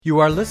You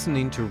are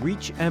listening to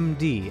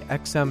ReachMD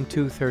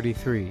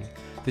XM233,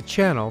 the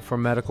channel for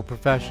medical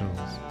professionals.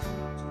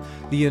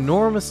 The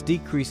enormous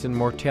decrease in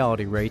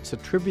mortality rates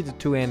attributed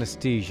to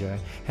anesthesia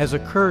has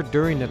occurred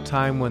during a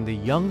time when the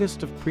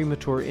youngest of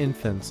premature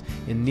infants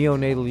in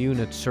neonatal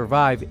units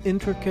survive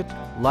intricate,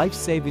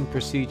 life-saving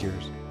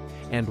procedures,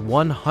 and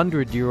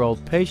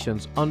 100-year-old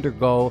patients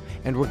undergo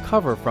and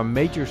recover from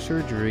major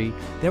surgery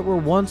that were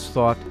once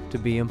thought to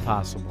be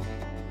impossible.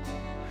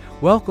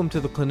 Welcome to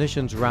the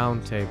Clinicians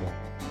Roundtable.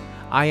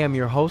 I am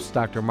your host,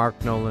 Dr.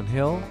 Mark Nolan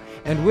Hill,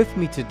 and with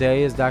me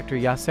today is Dr.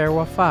 Yasser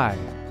Wafai,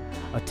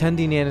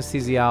 attending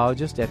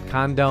anesthesiologist at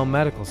Condell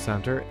Medical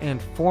Center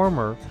and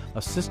former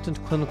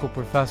assistant clinical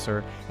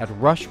professor at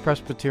Rush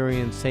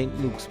Presbyterian St.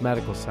 Luke's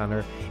Medical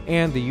Center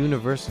and the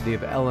University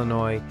of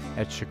Illinois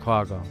at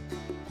Chicago.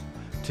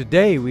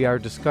 Today we are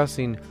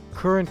discussing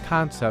current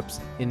concepts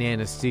in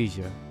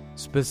anesthesia,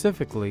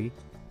 specifically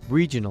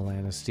regional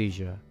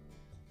anesthesia.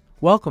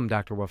 Welcome,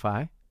 Dr.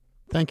 Wafai.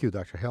 Thank you,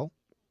 Dr. Hill.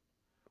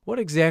 What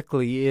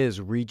exactly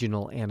is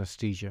regional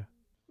anesthesia?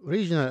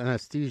 Regional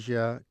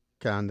anesthesia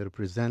can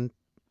represent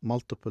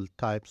multiple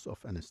types of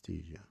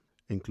anesthesia,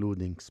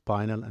 including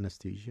spinal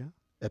anesthesia,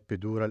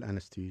 epidural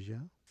anesthesia,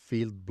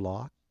 field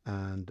block,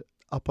 and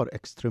upper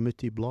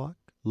extremity block,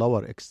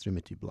 lower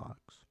extremity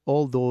blocks.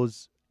 All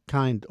those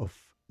kind of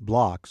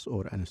blocks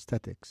or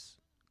anesthetics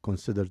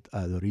considered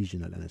as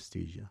regional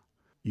anesthesia.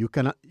 You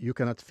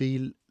cannot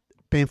feel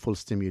painful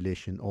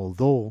stimulation,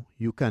 although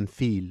you can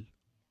feel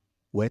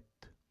wet,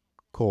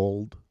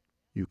 cold,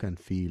 you can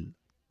feel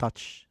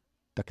touch,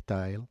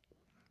 tactile,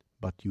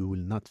 but you will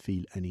not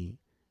feel any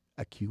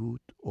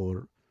acute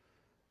or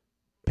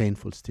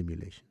painful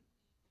stimulation.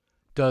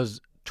 Does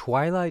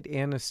twilight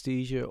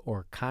anesthesia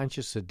or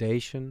conscious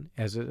sedation,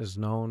 as it is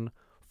known,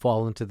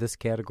 fall into this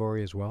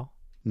category as well?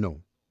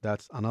 No,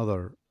 that's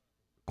another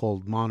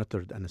called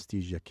monitored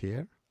anesthesia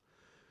care.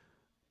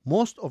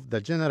 Most of the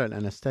general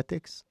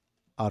anesthetics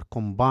are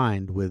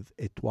combined with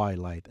a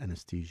twilight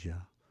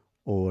anesthesia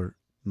or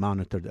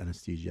monitored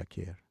anesthesia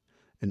care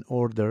in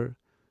order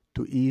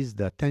to ease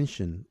the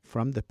tension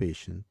from the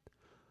patient.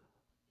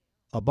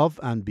 Above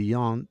and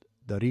beyond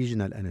the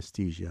regional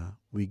anesthesia,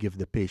 we give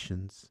the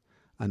patients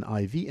an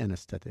IV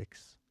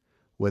anesthetics,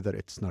 whether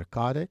it's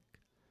narcotic,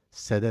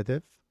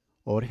 sedative,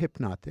 or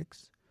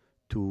hypnotics,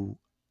 to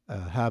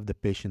have the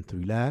patient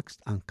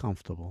relaxed and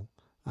comfortable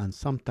and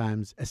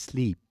sometimes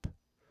asleep.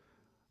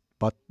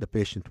 But the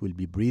patient will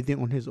be breathing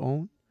on his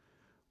own,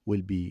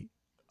 will be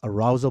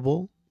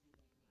arousable,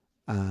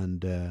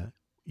 and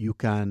you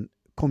can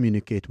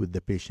communicate with the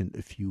patient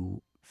if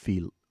you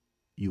feel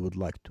you would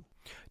like to.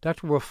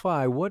 Dr.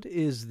 Wafai, what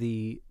is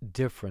the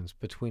difference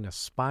between a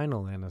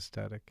spinal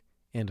anesthetic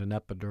and an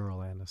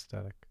epidural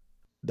anesthetic?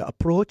 The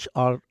approach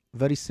are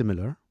very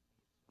similar,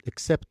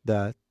 except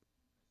that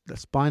the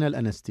spinal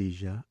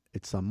anesthesia,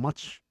 it's a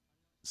much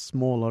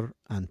smaller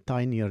and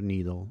tinier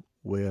needle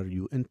where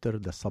you enter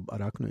the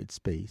subarachnoid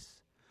space,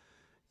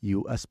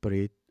 you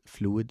aspirate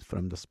fluid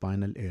from the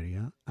spinal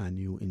area, and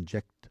you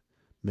inject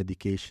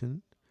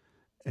medication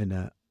in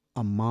an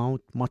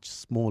amount much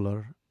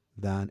smaller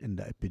than in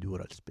the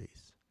epidural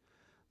space.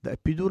 The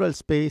epidural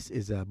space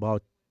is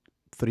about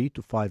 3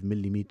 to 5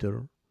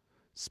 millimeter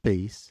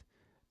space.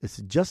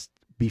 It's just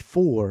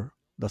before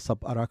the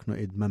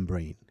subarachnoid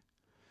membrane.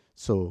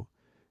 So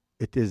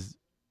it is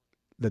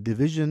the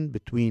division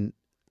between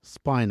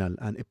spinal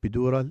and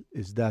epidural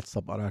is that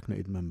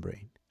subarachnoid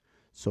membrane.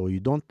 So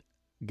you don't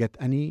get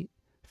any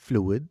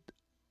fluid,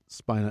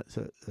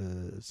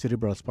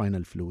 cerebral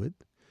spinal fluid.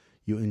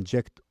 You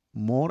inject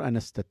more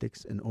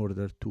anesthetics in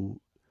order to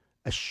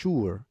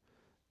assure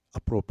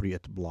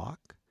appropriate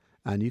block,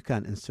 and you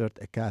can insert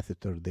a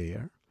catheter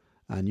there,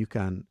 and you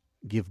can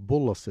give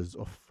boluses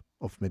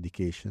of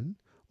medication,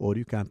 or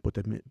you can put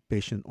a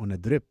patient on a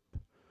drip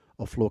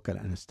of local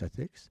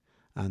anesthetics,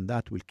 and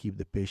that will keep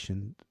the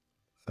patient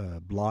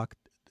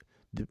blocked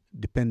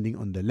depending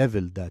on the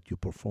level that you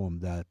perform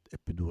that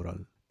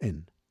epidural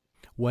in.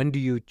 When do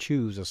you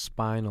choose a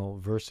spinal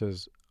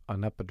versus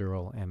an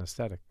epidural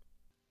anesthetic?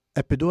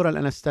 Epidural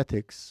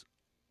anesthetics,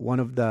 one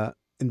of the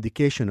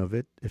indication of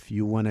it, if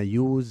you want to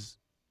use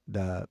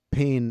the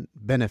pain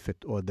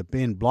benefit or the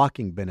pain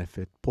blocking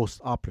benefit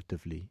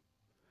post-operatively,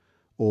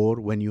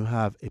 or when you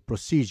have a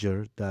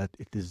procedure that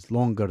it is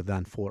longer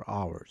than 4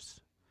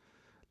 hours,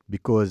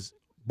 because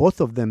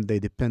both of them, they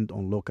depend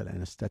on local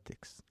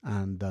anesthetics,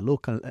 and the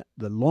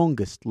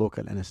longest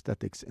local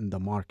anesthetics in the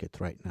market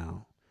right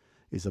now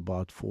is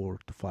about 4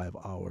 to 5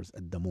 hours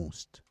at the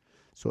most.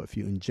 So if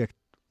you inject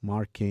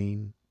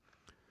Marcaine,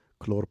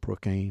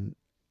 chlorprocaine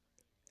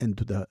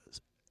into the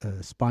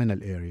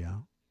spinal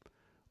area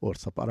or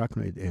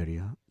subarachnoid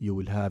area, you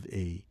will have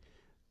a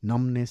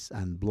numbness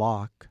and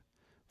block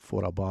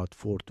for about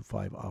 4 to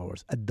 5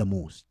 hours at the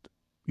most.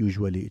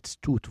 Usually it's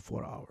 2 to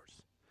 4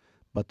 hours.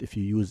 But if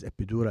you use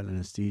epidural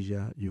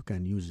anesthesia, you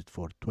can use it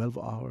for 12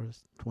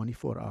 hours,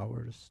 24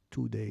 hours,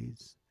 2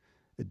 days.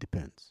 It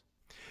depends.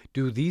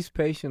 Do these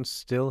patients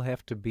still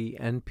have to be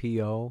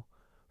NPO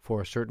for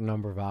a certain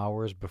number of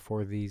hours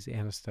before these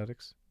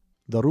anesthetics?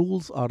 the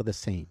rules are the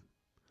same.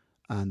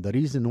 And the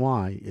reason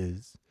why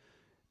is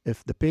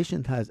if the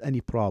patient has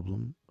any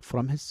problem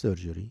from his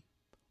surgery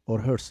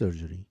or her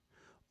surgery,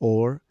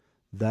 or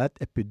that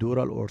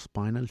epidural or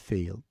spinal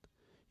failed,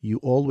 you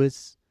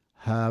always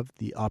have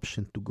the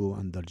option to go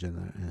under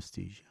general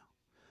anesthesia.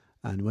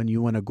 And when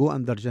you want to go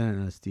under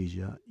general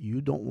anesthesia,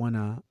 you don't want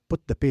to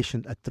put the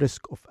patient at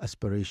risk of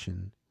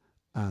aspiration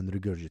and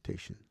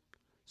regurgitation.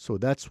 So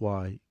that's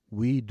why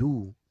we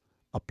do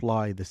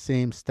apply the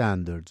same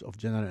standards of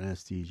general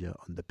anesthesia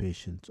on the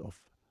patients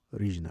of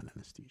regional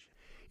anesthesia.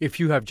 If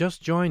you have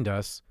just joined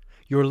us,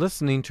 you're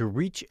listening to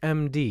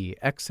ReachMD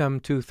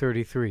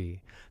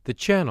XM233, the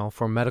channel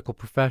for medical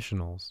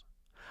professionals.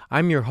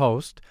 I'm your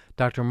host,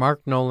 Dr.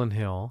 Mark Nolan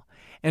Hill,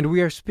 and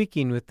we are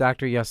speaking with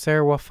Dr.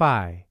 Yasser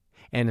Wafai,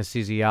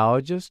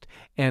 anesthesiologist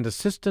and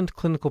assistant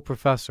clinical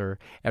professor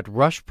at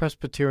Rush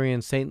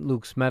Presbyterian St.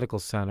 Luke's Medical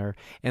Center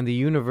and the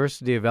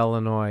University of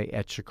Illinois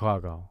at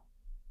Chicago.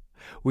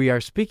 We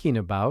are speaking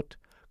about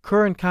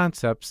current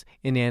concepts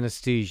in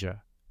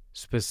anesthesia,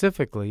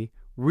 specifically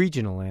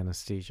regional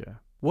anesthesia.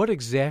 What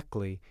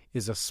exactly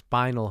is a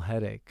spinal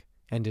headache,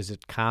 and is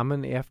it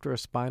common after a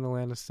spinal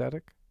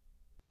anesthetic?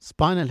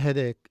 Spinal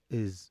headache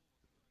is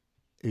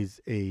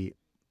a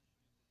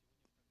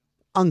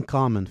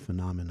uncommon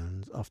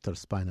phenomenon after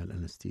spinal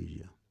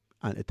anesthesia,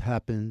 and it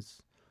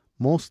happens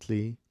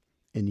mostly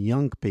in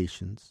young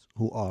patients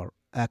who are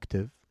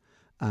active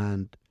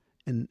and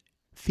in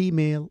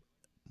female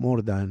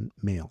more than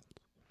male.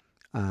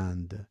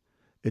 And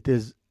it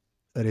is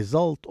a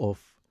result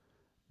of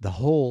the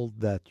hole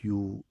that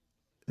you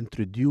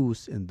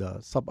introduce in the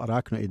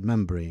subarachnoid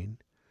membrane,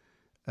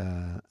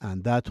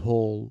 and that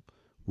hole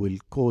will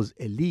cause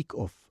a leak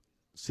of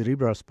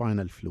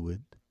cerebrospinal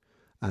fluid,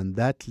 and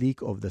that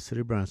leak of the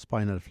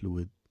cerebrospinal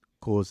fluid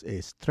cause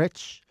a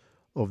stretch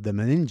of the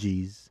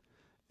meninges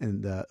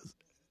in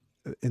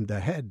the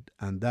head,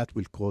 and that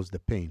will cause the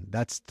pain.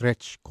 That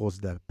stretch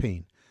causes the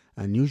pain,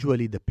 and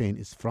usually the pain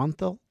is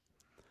frontal,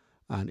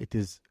 and it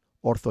is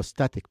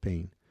orthostatic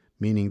pain,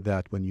 meaning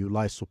that when you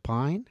lie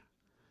supine,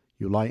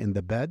 you lie in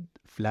the bed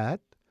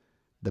flat,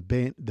 the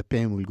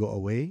pain will go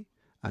away,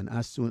 and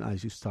as soon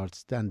as you start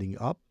standing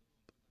up,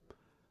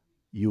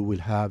 you will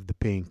have the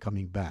pain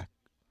coming back.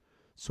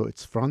 So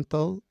it's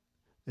frontal,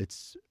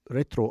 it's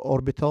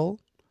retroorbital,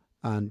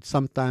 and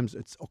sometimes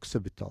it's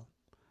occipital.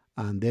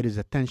 And there is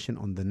a tension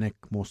on the neck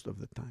most of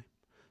the time.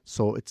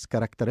 So it's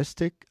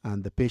characteristic,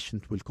 and the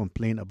patient will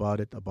complain about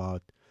it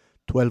about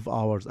 12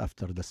 hours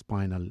after the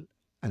spinal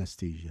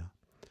anesthesia.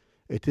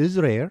 It is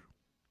rare,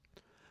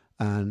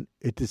 and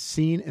it is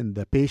seen in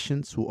the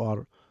patients who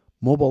are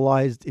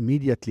mobilized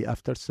immediately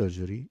after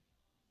surgery.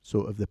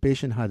 So if the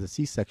patient had a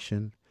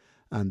C-section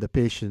and the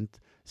patient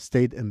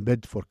stayed in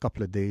bed for a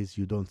couple of days,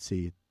 you don't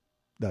see it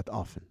that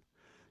often.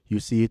 You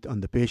see it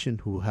on the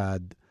patient who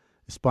had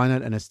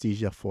spinal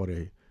anesthesia for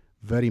a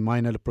very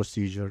minor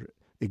procedure,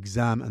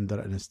 exam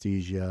under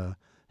anesthesia,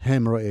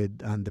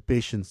 hemorrhoid, and the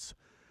patients,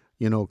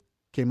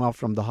 came out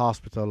from the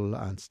hospital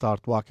and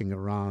start walking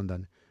around,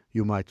 and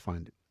you might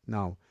find it.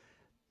 Now,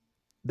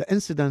 the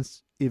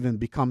incidence even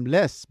become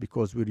less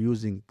because we're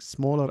using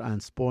smaller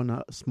and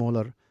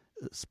smaller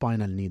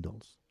spinal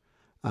needles,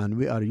 and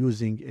we are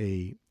using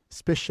a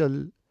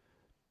special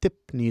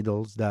tip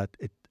needles that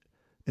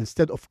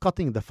instead of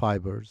cutting the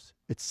fibers,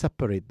 it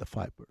separates the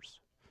fibers.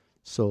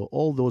 So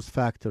all those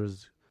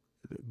factors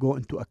go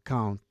into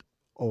account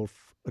of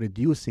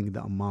reducing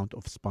the amount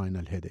of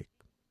spinal headache.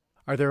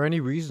 Are there any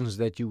reasons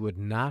that you would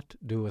not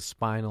do a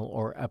spinal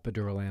or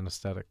epidural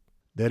anesthetic?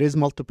 There is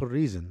multiple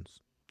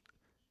reasons.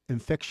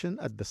 Infection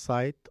at the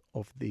site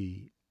of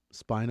the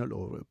spinal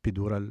or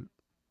epidural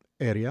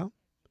area,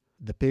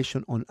 the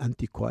patient on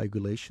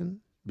anticoagulation,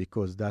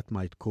 because that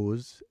might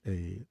cause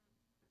a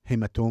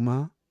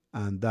hematoma,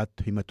 and that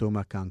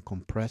hematoma can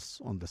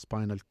compress on the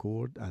spinal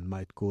cord and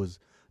might cause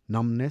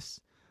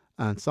numbness.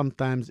 And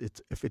sometimes,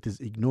 if it is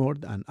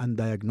ignored and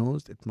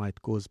undiagnosed, it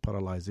might cause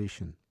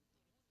paralyzation.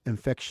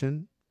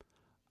 Infection,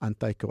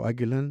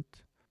 anticoagulant,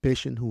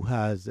 patient who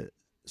has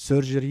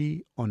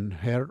surgery on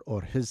her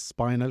or his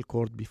spinal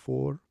cord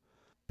before,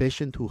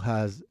 patient who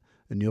has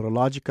a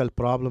neurological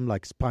problem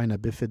like spina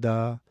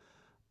bifida,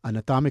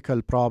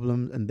 anatomical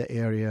problems in the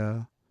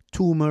area,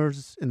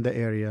 tumors in the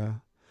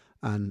area,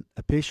 and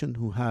a patient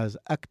who has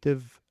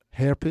active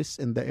herpes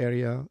in the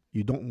area.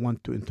 You don't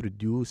want to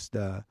introduce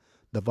the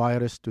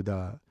virus to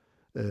the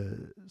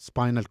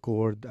spinal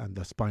cord and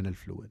the spinal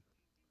fluid.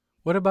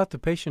 What about the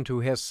patient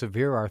who has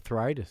severe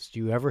arthritis? Do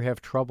you ever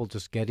have trouble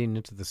just getting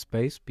into the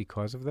space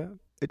because of that?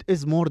 It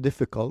is more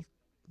difficult,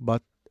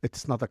 but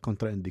it's not a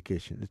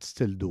contraindication. It's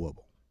still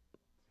doable.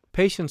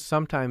 Patients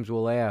sometimes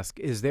will ask,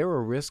 is there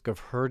a risk of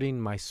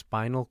hurting my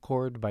spinal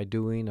cord by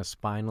doing a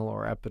spinal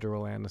or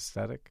epidural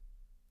anesthetic?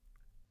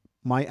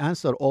 My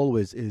answer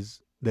always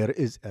is there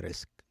is a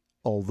risk,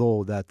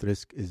 although that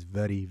risk is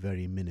very,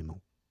 very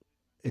minimal.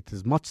 It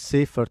is much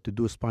safer to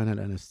do spinal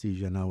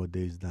anesthesia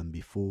nowadays than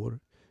before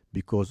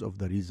because of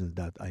the reasons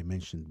that I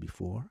mentioned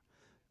before,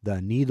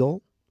 the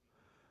needle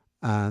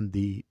and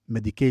the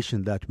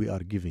medication that we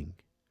are giving.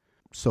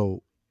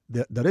 So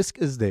the risk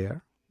is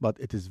there, but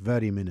it is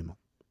very minimal.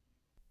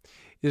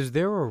 Is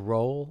there a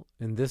role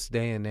in this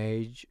day and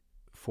age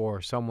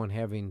for someone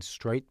having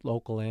straight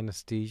local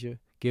anesthesia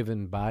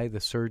given by the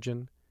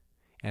surgeon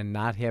and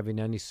not having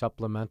any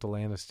supplemental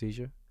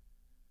anesthesia?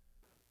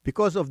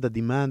 Because of the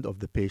demand of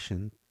the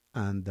patient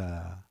and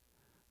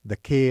the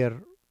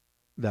care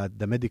that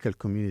the medical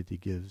community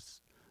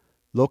gives,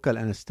 local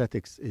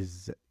anesthetics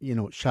is,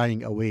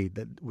 shying away.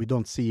 That we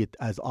don't see it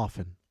as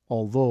often,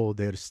 although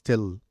there's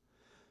still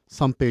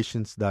some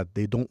patients that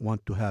they don't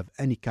want to have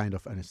any kind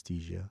of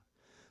anesthesia.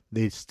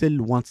 They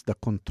still want the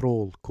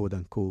control, quote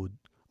unquote,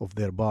 of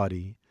their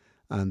body,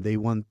 and they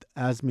want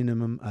as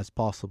minimum as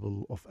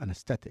possible of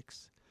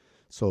anesthetics.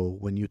 So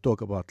when you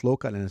talk about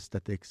local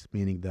anesthetics,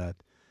 meaning that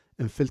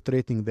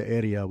infiltrating the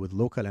area with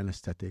local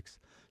anesthetics,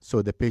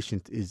 so the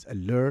patient is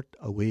alert,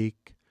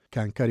 awake,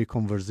 can carry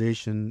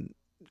conversation,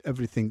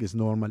 everything is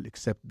normal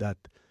except that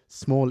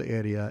small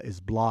area is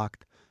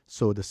blocked,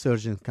 so the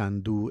surgeon can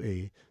do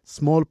a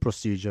small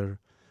procedure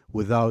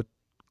without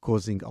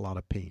causing a lot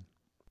of pain.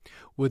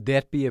 Would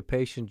that be a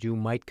patient you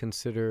might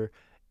consider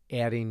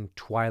adding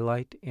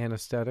twilight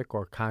anesthetic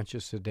or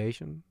conscious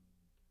sedation?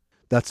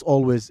 That's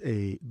always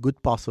a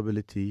good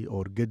possibility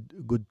or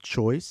good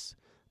choice,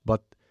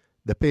 but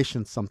the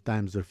patients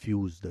sometimes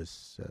refuse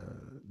this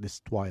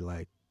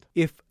twilight.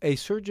 If a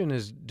surgeon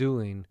is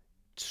doing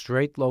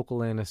straight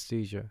local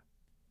anesthesia,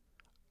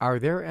 are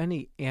there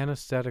any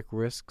anesthetic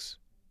risks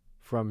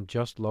from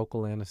just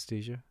local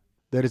anesthesia?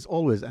 There is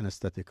always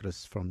anesthetic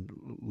risk from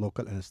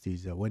local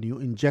anesthesia. When you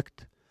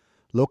inject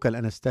local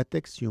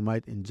anesthetics, you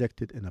might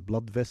inject it in a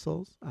blood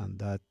vessels, and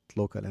that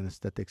local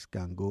anesthetics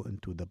can go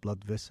into the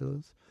blood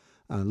vessels.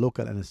 And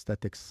local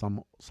anesthetics,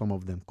 some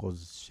of them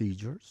cause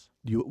seizures.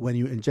 When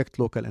you inject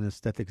local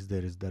anesthetics,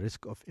 there is the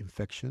risk of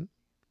infection.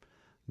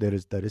 There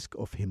is the risk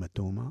of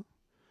hematoma.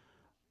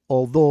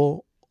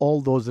 Although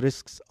all those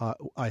risks,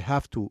 I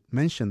have to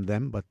mention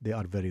them, but they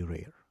are very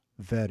rare,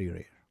 very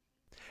rare.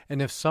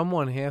 And if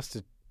someone has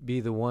to be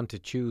the one to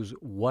choose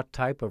what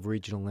type of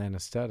regional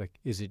anesthetic,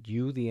 is it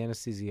you, the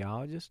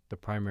anesthesiologist, the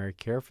primary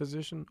care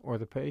physician, or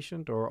the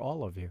patient, or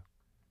all of you?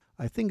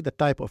 I think the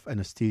type of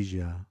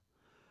anesthesia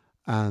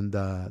and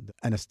the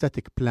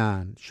anesthetic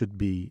plan should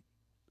be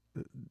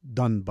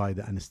done by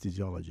the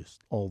anesthesiologist.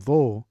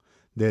 Although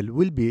there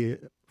will be,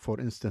 for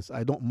instance,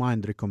 I don't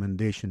mind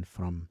recommendation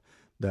from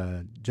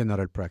the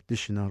general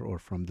practitioner or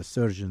from the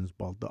surgeons,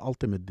 but the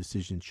ultimate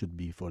decision should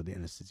be for the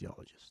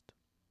anesthesiologist.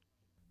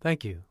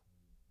 Thank you.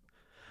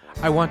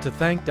 I want to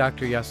thank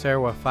Dr. Yasser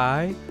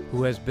Wafai,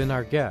 who has been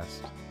our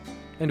guest,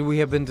 and we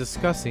have been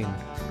discussing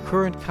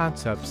current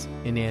concepts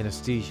in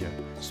anesthesia,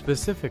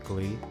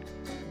 specifically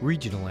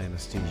regional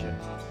anesthesia.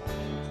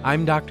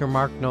 I'm Dr.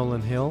 Mark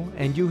Nolan Hill,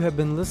 and you have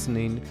been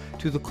listening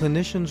to the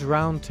Clinicians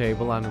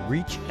Roundtable on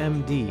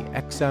ReachMD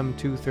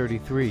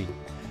XM233,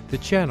 the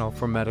channel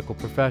for medical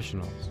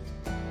professionals.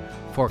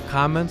 For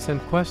comments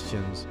and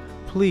questions,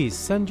 please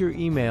send your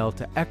email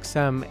to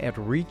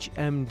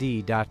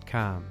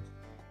xm@reachmd.com.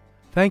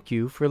 Thank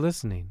you for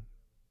listening.